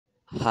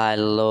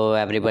Hello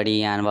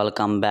everybody and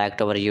welcome back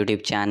to our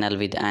YouTube channel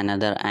with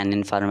another and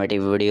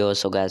informative video.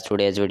 So guys,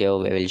 today's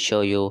video we will show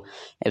you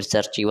if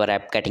ZArchiver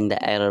app getting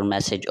the error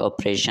message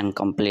operation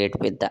complete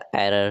with the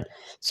error.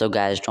 So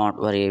guys, don't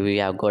worry, we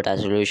have got a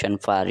solution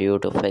for you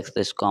to fix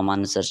this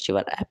common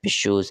ZArchiver app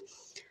issues.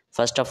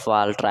 First of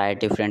all, try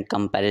different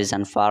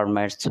comparison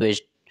formats.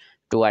 Switch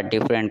to a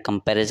different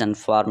comparison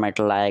format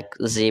like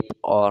zip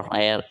or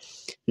AIR,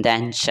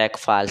 then check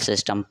file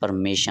system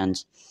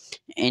permissions.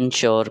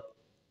 Ensure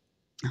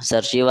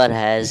ZArchiver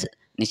has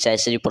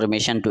necessary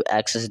permission to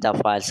access the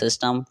file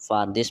system.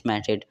 For this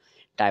method,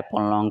 type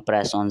on long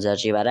press on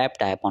ZArchiver app,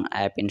 type on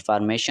app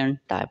information,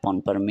 type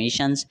on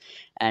permissions,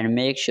 and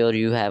make sure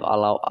you have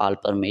allow all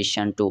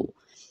permission to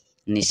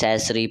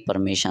necessary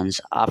permissions.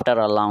 After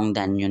allowing,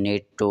 then you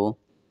need to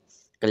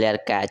clear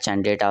cache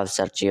and data of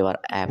ZArchiver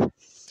app.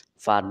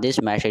 For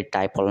this method,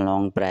 type on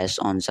long press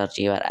on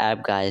ZArchiver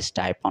app, guys,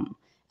 type on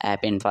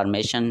app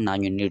information. Now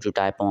you need to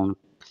type on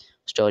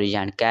storage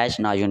and cache.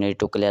 Now you need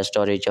to clear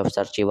storage of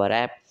ZArchiver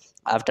app.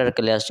 After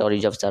clear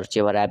storage of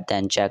ZArchiver app,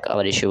 then check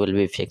our issue will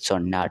be fixed or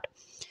not.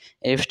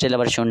 If still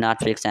our issue not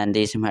fixed and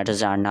these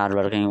methods are not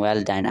working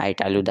well, then I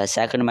tell you the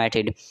second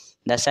method.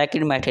 The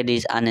second method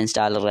is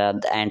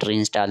uninstall and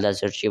reinstall the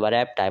ZArchiver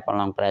app. Type on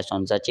long press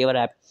on ZArchiver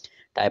app,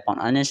 type on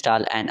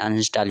uninstall and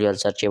uninstall your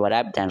ZArchiver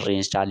app, then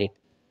reinstall it.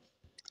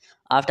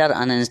 After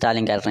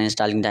uninstalling and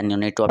reinstalling, then you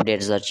need to update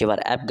ZArchiver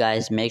app,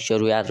 guys. Make sure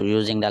you are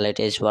using the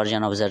latest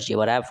version of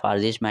ZArchiver app. For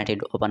this method,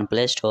 open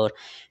Play Store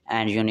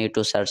and you need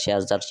to search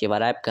as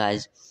ZArchiver app,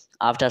 guys.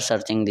 After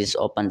searching this,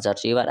 open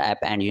ZArchiver app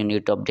and you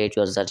need to update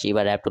your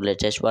ZArchiver app to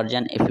latest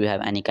version if you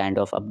have any kind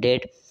of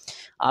update.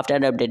 After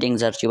updating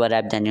ZArchiver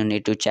app, then you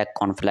need to check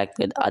conflict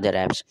with other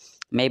apps.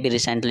 Maybe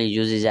recently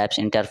uses apps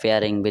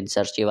interfering with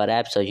ZArchiver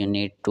app, so you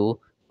need to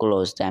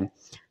close them.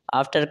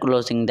 After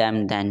closing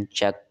them, then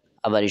check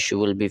our issue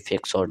will be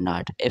fixed or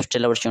not. If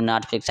still our issue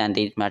not fixed and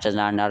these matters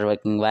are not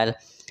working well,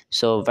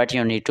 so what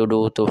you need to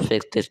do to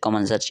fix this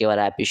common ZArchiver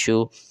app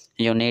issue,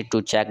 you need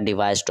to check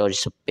device storage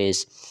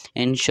space.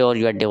 Ensure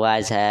your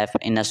device have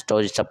enough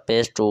storage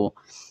space to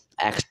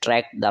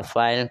extract the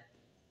file.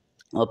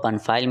 Open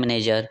file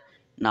manager.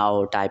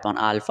 Now type on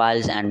all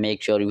files and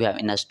make sure you have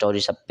enough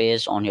storage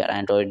space on your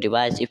Android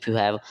device. If you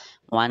have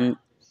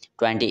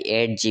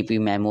 128 GB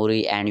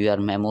memory and your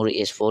memory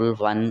is full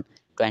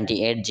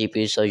 128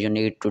 GB, so you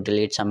need to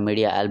delete some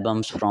media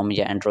albums from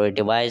your Android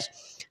device.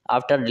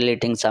 After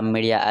deleting some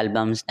media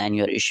albums, then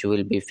your issue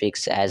will be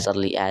fixed as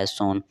early as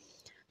soon.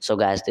 So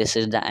guys, this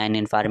is the an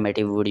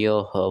informative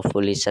video.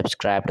 Hopefully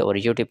subscribe to our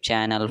YouTube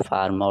channel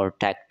for more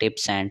tech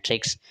tips and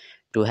tricks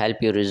to help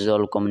you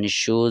resolve common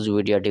issues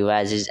with your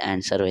devices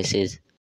and services.